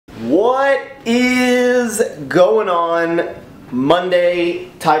What is going on, Monday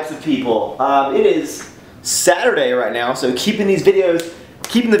types of people? It is Saturday right now, so keeping the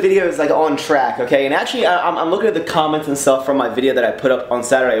videos like on track, okay? And actually, I'm looking at the comments and stuff from my video that I put up on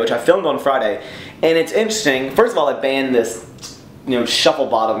Saturday, which I filmed on Friday, and it's interesting. First of all, I banned this, shuffle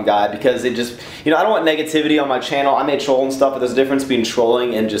bottom guy because it just, I don't want negativity on my channel. I may troll and stuff, but there's a difference between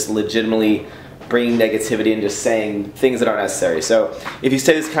trolling and just legitimately bringing negativity and just saying things that aren't necessary. So if you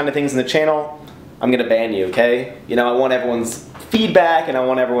say this kind of things in the channel, I'm gonna ban you, okay? I want everyone's feedback and I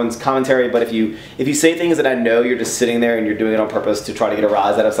want everyone's commentary, but if you say things that I know you're just sitting there and you're doing it on purpose to try to get a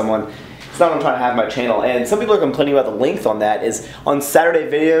rise out of someone, it's not what I'm trying to have on my channel. And some people are complaining about the length on that. Is on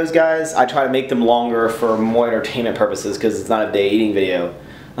Saturday videos, guys, I try to make them longer for more entertainment purposes because it's not a day eating video.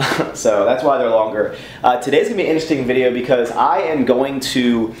 So that's why they're longer. Today's gonna be an interesting video because I am going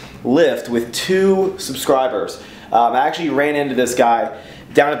to lift with 2 subscribers. I actually ran into this guy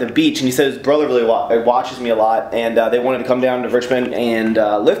down at the beach, and he said his brother really watches me a lot, and they wanted to come down to Richmond and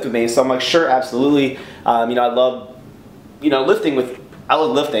lift with me. So I'm like, sure, absolutely. I love, lifting with. I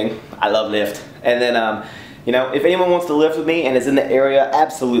love lifting. I love lift. And then, if anyone wants to lift with me and is in the area,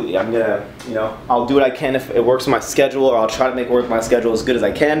 absolutely. I'm gonna, I'll do what I can if it works with my schedule, or I'll try to make it work with my schedule as good as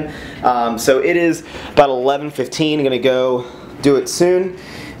I can. So it is about 11:15. I'm gonna go do it soon.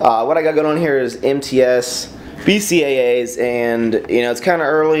 What I got going on here is MTS, BCAAs, and it's kind of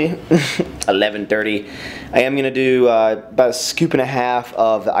early, 11:30. I am gonna do about a scoop and a half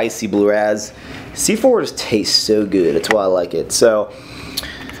of the icy blue raz. C4 just tastes so good. That's why I like it. So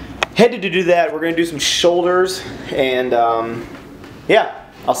headed to do that. We're gonna do some shoulders, and yeah,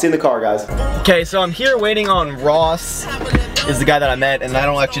 I'll see you in the car, guys. Okay, so I'm here waiting on Ross. Is the guy that I met, and I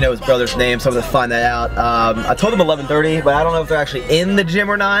don't actually know his brother's name, so I'm gonna find that out. I told them 11:30, but I don't know if they're actually in the gym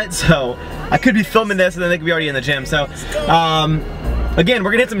or not, so I could be filming this and then they could be already in the gym. So again,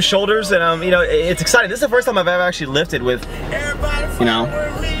 we're gonna hit some shoulders, and it's exciting. This is the first time I've ever actually lifted with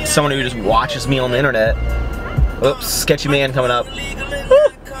someone who just watches me on the internet. Oops, sketchy man coming up. Woo!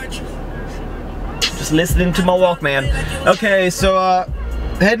 Just listening to my Walkman. Okay, so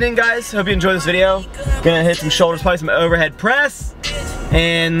heading in, guys. Hope you enjoy this video. Gonna hit some shoulders, probably some overhead press,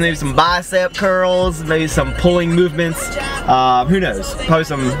 and maybe some bicep curls, maybe some pulling movements. Who knows? Probably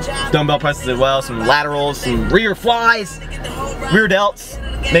some dumbbell presses as well, some laterals, some rear flies, rear delts.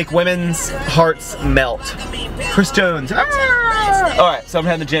 Make women's hearts melt. Chris Jones. Alright, so I'm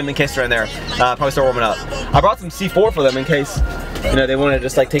heading to the gym in case they're in there. Probably start warming up. I brought some C4 for them in case they want to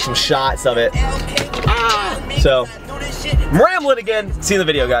just like take some shots of it. So I'm rambling again. See you in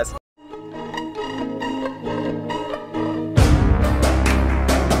the video, guys.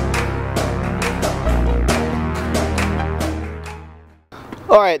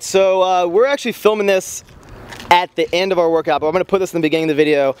 Alright, so we're actually filming this at the end of our workout, but I'm going to put this in the beginning of the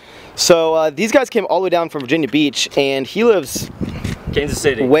video. So these guys came all the way down from Virginia Beach, and he lives Kansas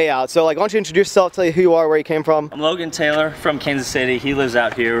City. Way out. So like, why don't you introduce yourself, tell you who you are, where you came from. I'm Logan Taylor from Kansas City. He lives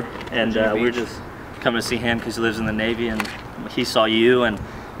out here, and we're just coming to see him because he lives in the Navy, and he saw you, and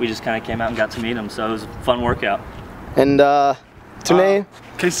we just kind of came out and got to meet him, so it was a fun workout. And what's your name?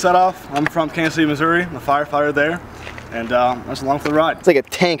 Casey Setoff. I'm from Kansas City, Missouri. I'm a firefighter there, and I'm just along for the ride. It's like a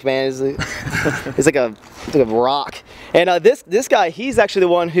tank, man. It's like a rock. And this guy, he's actually the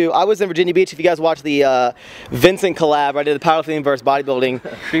one who, I was in Virginia Beach, if you guys watched the Vincent collab, I did the powerlifting versus bodybuilding,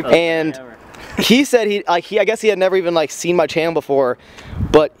 and he said I guess he had never even seen my channel before,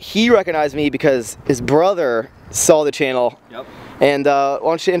 but he recognized me because his brother saw the channel. Yep. And why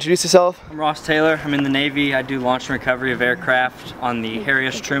don't you introduce yourself? I'm Ross Taylor. I'm in the Navy. I do launch and recovery of aircraft on the Harry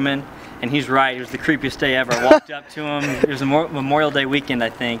S. Truman. And he's right, it was the creepiest day ever. I walked up to him, it was a Memorial Day weekend, I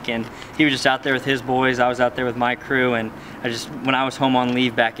think, and he was just out there with his boys, I was out there with my crew, and when I was home on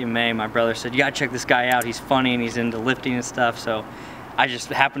leave back in May, my brother said, you gotta check this guy out, he's funny and he's into lifting and stuff, so I just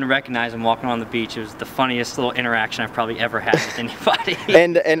happened to recognize him walking on the beach. It was the funniest little interaction I've probably ever had with anybody.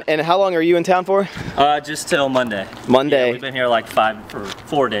 and how long are you in town for? Just till Monday. Monday. Yeah, we've been here like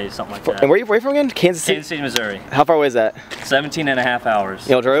 4 days, something like that. And where are you from again? Kansas City? Kansas City, Missouri. How far away is that? 17.5 hours.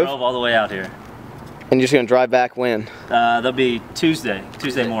 You drove? Drove all the way out here. And you're just gonna drive back when? That'll be Tuesday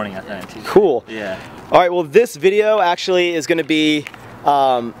morning, I think. Tuesday. Cool. Yeah. All right, well this video actually is gonna be,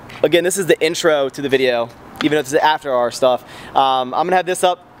 again, this is the intro to the video, even though it's the after our stuff. I'm gonna have this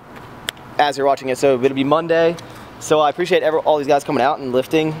up as you're watching it, so it'll be Monday. So I appreciate all these guys coming out and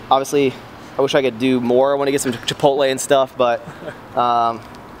lifting. Obviously, I wish I could do more. I want to get some Chipotle and stuff, but I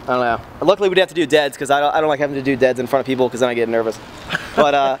don't know. Luckily, we didn't have to do deads because I don't like having to do deads in front of people because then I get nervous.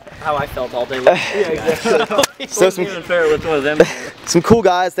 But how I felt all day long. Yeah, exactly. So some cool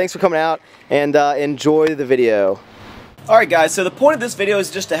guys. Thanks for coming out, and enjoy the video. Alright guys, so the point of this video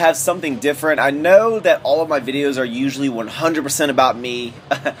is just to have something different. I know that all of my videos are usually 100% about me,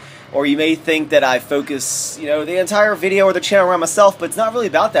 or you may think that I focus, you know, the entire video or the channel around myself, but it's not really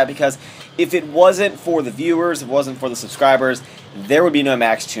about that, because if it wasn't for the viewers, if it wasn't for the subscribers, there would be no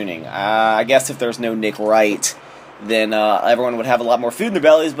Maxx Chewning. I guess if there's no Nick Wright, then everyone would have a lot more food in their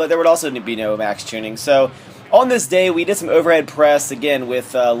bellies, but there would also be no Maxx Chewning. So on this day, we did some overhead press, again,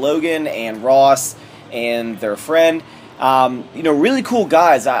 with Logan and Ross and their friend. You know, really cool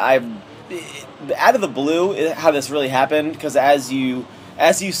guys. I out of the blue, how this really happened, because as you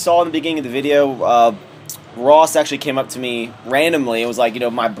saw in the beginning of the video, Ross actually came up to me randomly and was like, you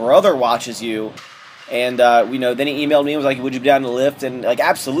know, my brother watches you, and you know, then he emailed me and was like, would you be down to lift? And like,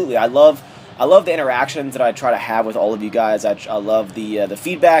 absolutely. I love the interactions that I try to have with all of you guys. I love the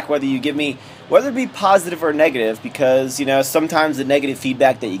feedback, whether you give me, whether it be positive or negative, because, you know, sometimes the negative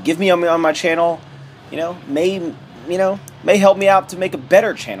feedback that you give me on my channel, you know, may help me out to make a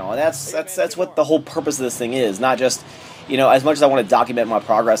better channel. And that's what the whole purpose of this thing is. Not just, you know, as much as I want to document my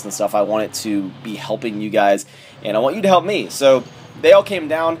progress and stuff, I want it to be helping you guys, and I want you to help me. So they all came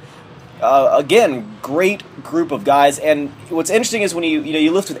down. Again, great group of guys. And what's interesting is when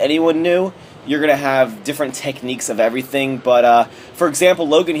you lift with anyone new, you're gonna have different techniques of everything. But for example,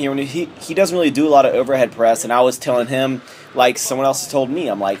 Logan here, when he doesn't really do a lot of overhead press, and I was telling him, like someone else has told me,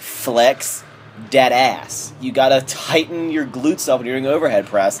 I'm like, flex that ass. You gotta tighten your glutes up when you're doing overhead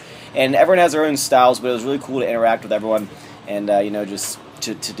press. And everyone has their own styles, but it was really cool to interact with everyone, and you know, just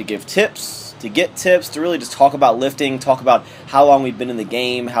to give tips, to get tips, to really just talk about lifting, talk about how long we've been in the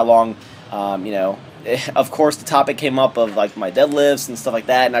game, how long, you know, of course the topic came up of like my deadlifts and stuff like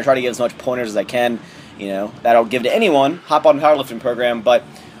that, and I try to give as much pointers as I can, you know, that I'll give to anyone, hop on powerlifting program. But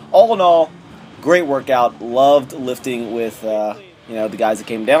all in all, great workout. Loved lifting with, you know, the guys that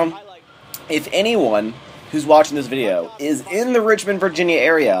came down. If anyone who's watching this video is in the Richmond, Virginia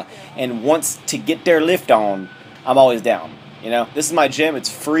area and wants to get their lift on, I'm always down. You know, this is my gym. It's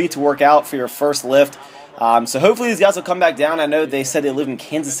free to work out for your first lift. So hopefully these guys will come back down. I know they said they live in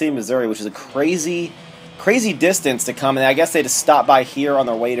Kansas City, Missouri, which is a crazy distance to come. And I guess they just stopped by here on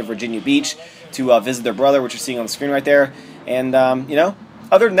their way to Virginia Beach to visit their brother, which you're seeing on the screen right there. And, you know,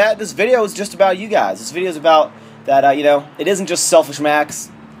 other than that, this video is just about you guys. This video is about that, you know, it isn't just selfish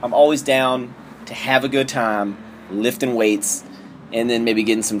Max. I'm always down to have a good time lifting weights, and then maybe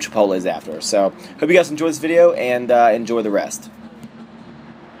getting some Chipotles after. So hope you guys enjoy this video, and enjoy the rest.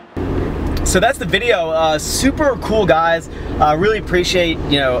 So that's the video. Super cool guys. Really appreciate,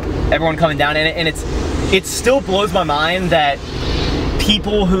 you know, everyone coming down in it, and it still blows my mind that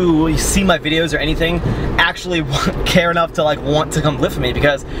people who see my videos or anything actually care enough to like want to come lift with me,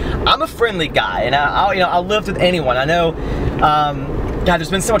 because I'm a friendly guy, and I'll lift with anyone. I know. God,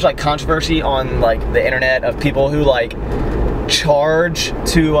 there's been so much like controversy on like the internet of people who like charge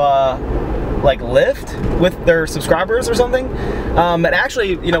to like lift with their subscribers or something. And actually,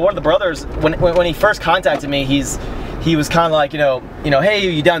 you know, one of the brothers, when he first contacted me, he was kind of like, you know, hey,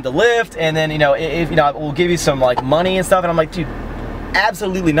 you down to lift, and then, you know, if you know, we'll give you some like money and stuff. And I'm like, dude,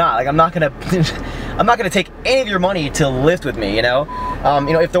 absolutely not. Like, I'm not gonna take any of your money to lift with me, you know?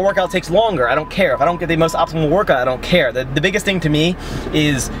 You know, if the workout takes longer, I don't care. If I don't get the most optimal workout, I don't care. The biggest thing to me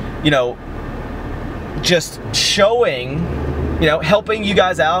is, you know, just showing, you know, helping you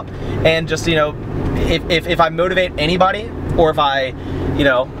guys out, and just, you know, if I motivate anybody, or if I, you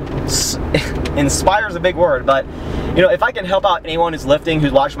know, inspire is a big word, but, you know, if I can help out anyone who's lifting,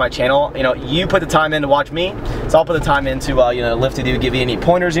 who's watching my channel, you know, you put the time in to watch me, so I'll put the time into, you know, lift with you, give you any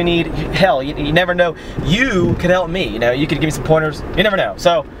pointers you need. Hell, you never know. You could help me, you know, you could give me some pointers. You never know.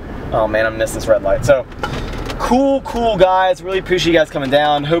 So, oh man, I missed this red light. So, cool guys. Really appreciate you guys coming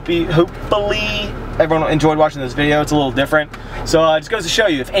down. Hopefully everyone enjoyed watching this video. It's a little different. So, it just goes to show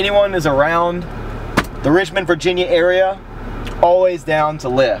you, if anyone is around the Richmond, Virginia area, always down to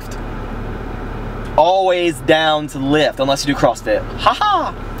lift. Always down to lift, unless you do CrossFit.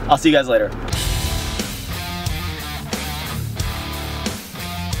 Haha! I'll see you guys later.